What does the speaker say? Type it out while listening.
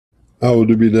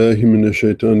أعوذ بالله من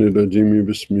الشيطان الرجيم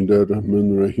بسم الله الرحمن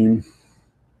الرحيم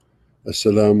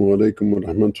السلام عليكم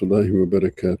ورحمة الله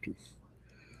وبركاته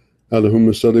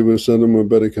اللهم صل وسلم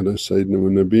وبارك على سيدنا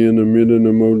ونبينا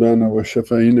أميرنا مولانا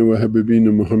وشفعينا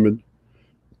وحبيبنا محمد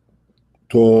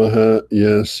طه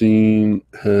ياسين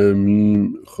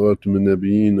حميم خاتم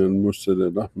النبيين المرسل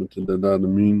رحمة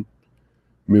للعالمين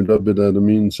من رب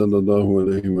العالمين صلى الله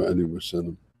عليه وآله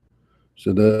وسلم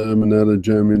سلام على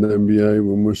جامع الأنبياء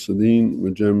والمرسلين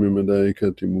وجامع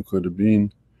ملائكة المقربين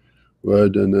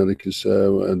وعلى الكساء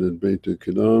وعلى البيت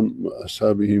الكرام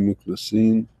وأصحابه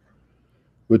مخلصين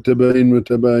وتبعين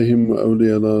وتبعهم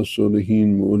وأولياء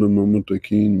الصالحين وعلماء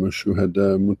متقين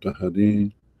والشهداء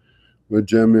مطهرين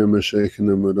وجامع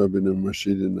مشايخنا وربنا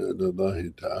مرشدنا إلى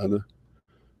الله تعالى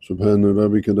سبحان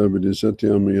ربك رب العزة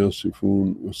عما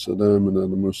يصفون والسلام على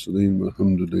المرسلين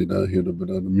والحمد لله رب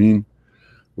العالمين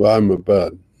وأما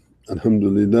بعد.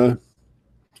 Alhamdulillah.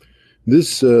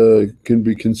 This can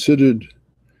be considered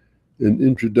an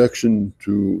introduction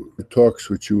to talks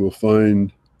which you will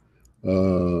find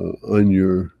on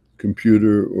your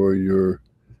computer or your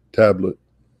tablet.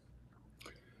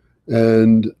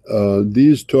 And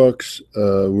these talks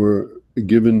were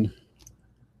given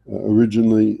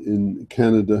originally in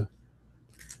Canada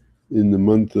in the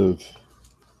month of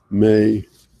May.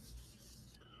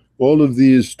 All of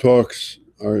these talks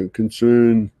are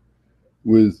concerned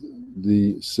with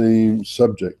the same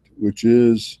subject, which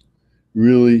is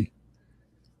really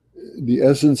the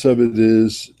essence of it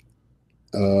is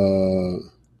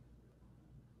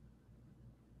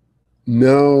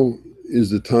now is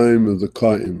the time of the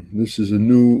Qaim. This is a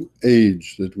new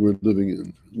age that we're living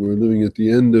in. We're living at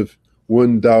the end of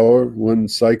one dawr, one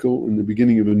cycle, and the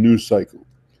beginning of a new cycle.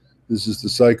 This is the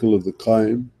cycle of the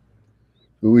Qaim.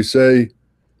 But we say,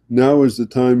 now is the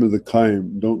time of the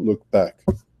Qaim, don't look back.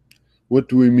 What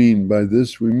do we mean by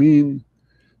this? We mean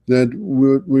that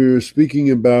what we're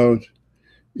speaking about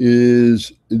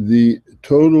is the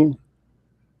total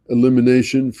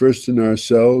elimination, first in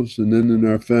ourselves, and then in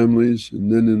our families,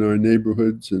 and then in our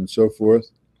neighborhoods, and so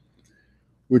forth,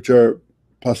 which are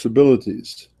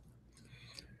possibilities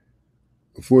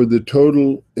for the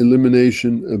total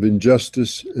elimination of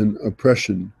injustice and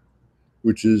oppression,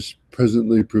 which is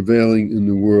presently prevailing in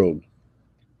the world.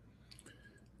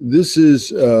 This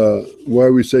is why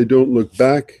we say don't look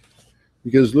back,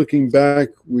 because looking back,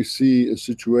 we see a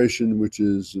situation which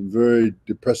is very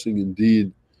depressing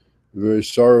indeed, very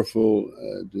sorrowful.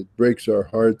 It breaks our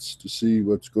hearts to see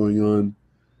what's going on,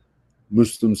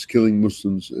 Muslims killing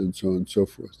Muslims, and so on and so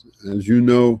forth. As you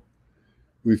know,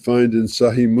 we find in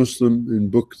Sahih Muslim, in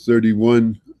book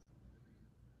 31,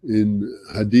 in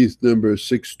hadith number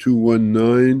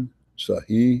 6219,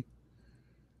 Sahih,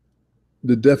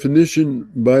 the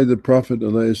definition by the Prophet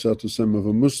ﷺ of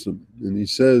a Muslim. And he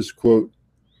says, quote,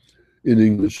 in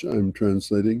English, I'm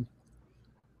translating,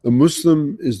 a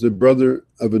Muslim is the brother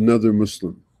of another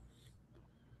Muslim.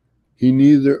 He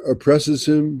neither oppresses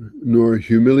him, nor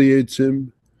humiliates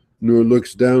him, nor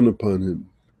looks down upon him.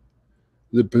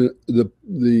 The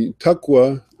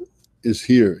taqwa is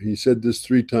here. He said this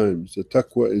 3 times. The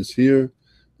taqwa is here,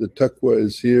 the taqwa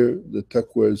is here, the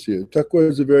taqwa is here. Taqwa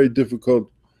is a very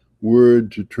difficult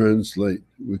word to translate.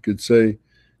 We could say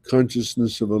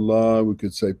consciousness of Allah, we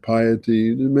could say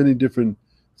piety. There are many different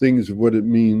things of what it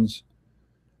means.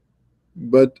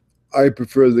 But I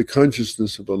prefer the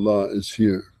consciousness of Allah is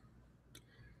here.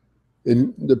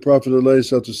 And the Prophet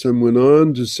ﷺ went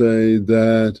on to say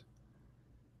that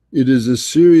it is a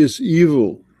serious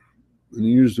evil, and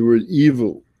he used the word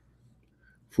evil,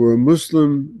 for a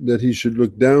Muslim that he should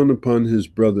look down upon his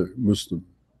brother Muslim.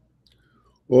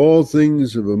 All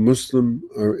things of a Muslim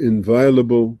are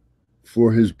inviolable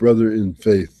for his brother in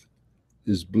faith,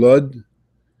 his blood,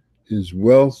 his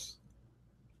wealth,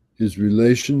 his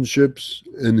relationships,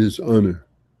 and his honor.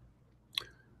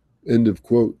 End of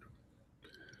quote.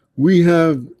 We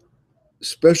have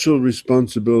special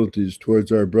responsibilities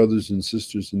towards our brothers and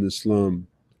sisters in Islam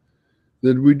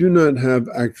that we do not have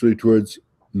actually towards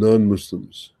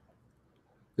non-Muslims.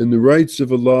 And the rights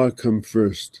of Allah come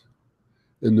first.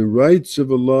 And the rights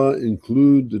of Allah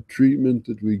include the treatment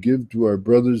that we give to our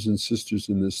brothers and sisters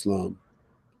in Islam.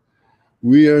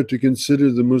 We are to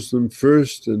consider the Muslim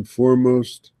first and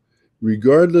foremost,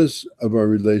 regardless of our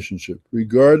relationship,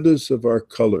 regardless of our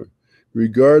color,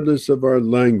 regardless of our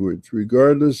language,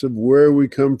 regardless of where we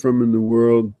come from in the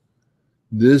world.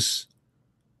 This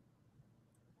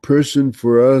person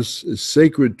for us is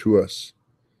sacred to us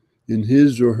in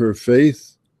his or her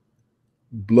faith,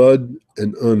 blood,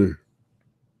 and honor.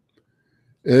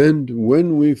 And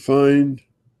when we find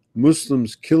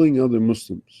Muslims killing other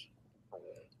Muslims,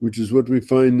 which is what we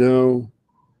find now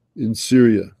in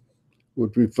Syria,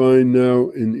 what we find now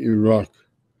in Iraq,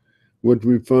 what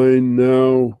we find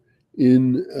now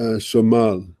in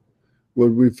Somal,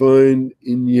 what we find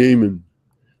in Yemen,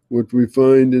 what we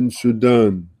find in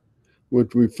Sudan,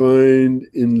 what we find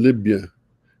in Libya,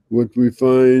 what we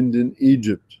find in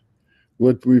Egypt,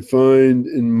 what we find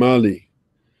in Mali,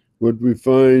 what we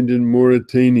find in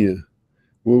Mauritania,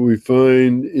 what we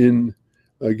find in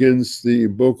against the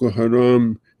Boko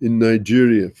Haram in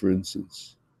Nigeria, for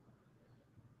instance,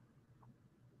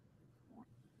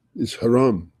 is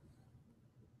haram.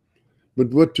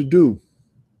 But what to do?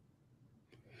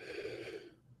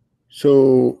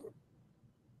 So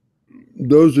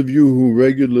those of you who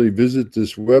regularly visit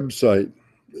this website,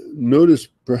 notice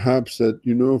perhaps that,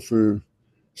 for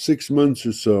 6 months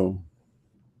or so,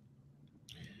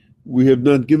 we have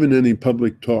not given any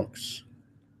public talks.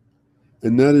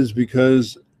 And that is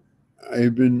because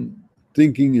I've been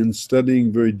thinking and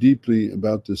studying very deeply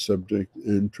about this subject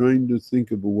and trying to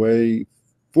think of a way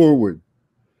forward.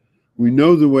 We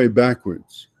know the way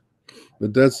backwards,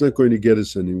 but that's not going to get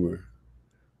us anywhere.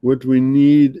 What we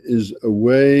need is a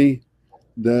way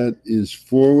that is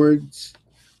forwards,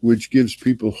 which gives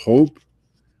people hope,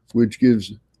 which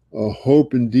gives a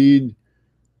hope indeed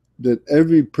that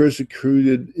every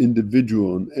persecuted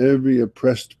individual and every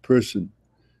oppressed person,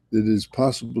 that it is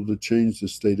possible to change the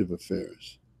state of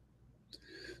affairs.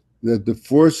 That the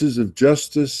forces of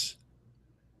justice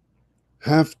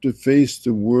have to face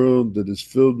the world that is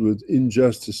filled with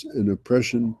injustice and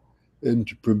oppression and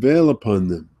to prevail upon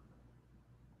them.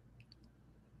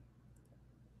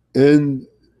 And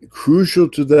crucial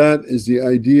to that is the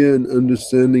idea and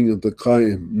understanding of the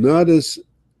Qaim, not as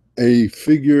a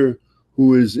figure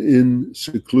who is in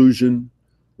seclusion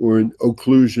or in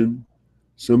occlusion,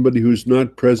 somebody who's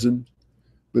not present,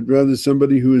 but rather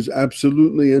somebody who is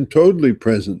absolutely and totally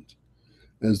present.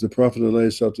 As the Prophet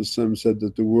ﷺ said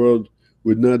that the world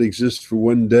would not exist for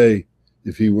one day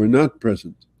if he were not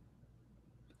present.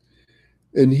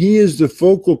 And he is the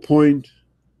focal point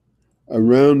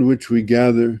around which we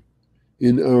gather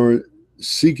in our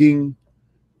seeking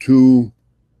to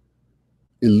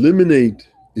eliminate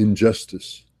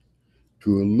injustice,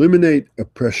 to eliminate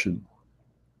oppression.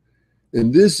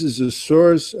 And this is a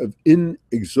source of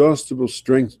inexhaustible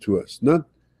strength to us. Not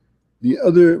the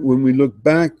other, when we look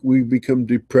back, we become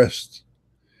depressed,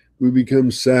 we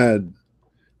become sad,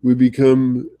 we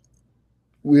can't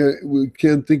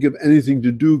think of anything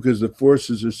to do because the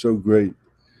forces are so great.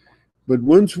 But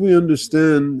once we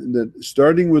understand that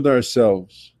starting with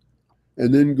ourselves,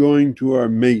 and then going to our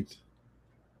mate,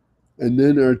 and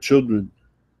then our children,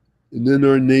 and then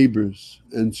our neighbors,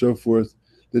 and so forth,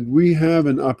 that we have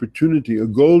an opportunity, a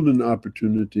golden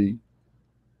opportunity,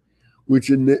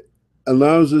 which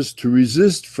allows us to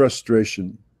resist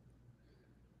frustration,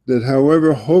 that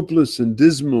however hopeless and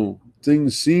dismal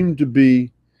things seem to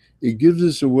be, it gives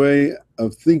us a way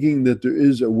of thinking that there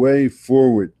is a way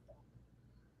forward,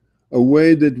 a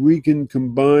way that we can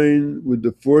combine with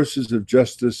the forces of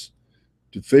justice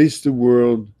to face the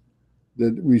world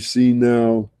that we see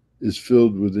now is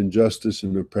filled with injustice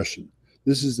and oppression.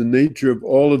 This is the nature of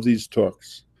all of these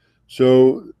talks.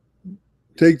 So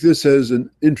take this as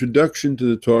an introduction to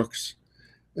the talks.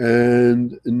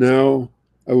 And now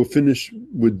I will finish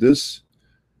with this,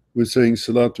 with saying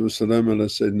Salatu wa salam ala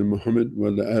Sayyidina Muhammad wa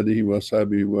ala alihi wa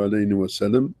sahbihi wa alayhi wa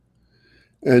sallam,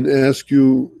 and ask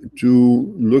you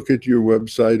to look at your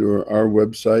website or our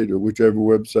website or whichever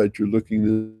website you're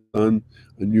looking on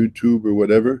YouTube or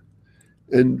whatever,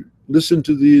 and listen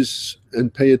to these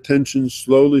and pay attention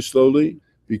slowly,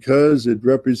 because it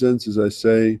represents, as I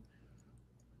say,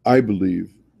 I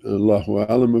believe, Allahu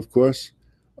Alam of course,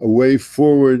 a way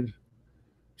forward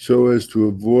so as to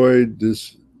avoid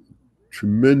this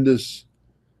tremendous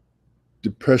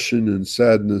depression and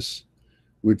sadness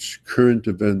which current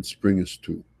events bring us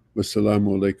to.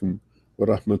 Wassalamu alaikum wa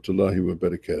rahmatullahi wa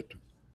barakatuh.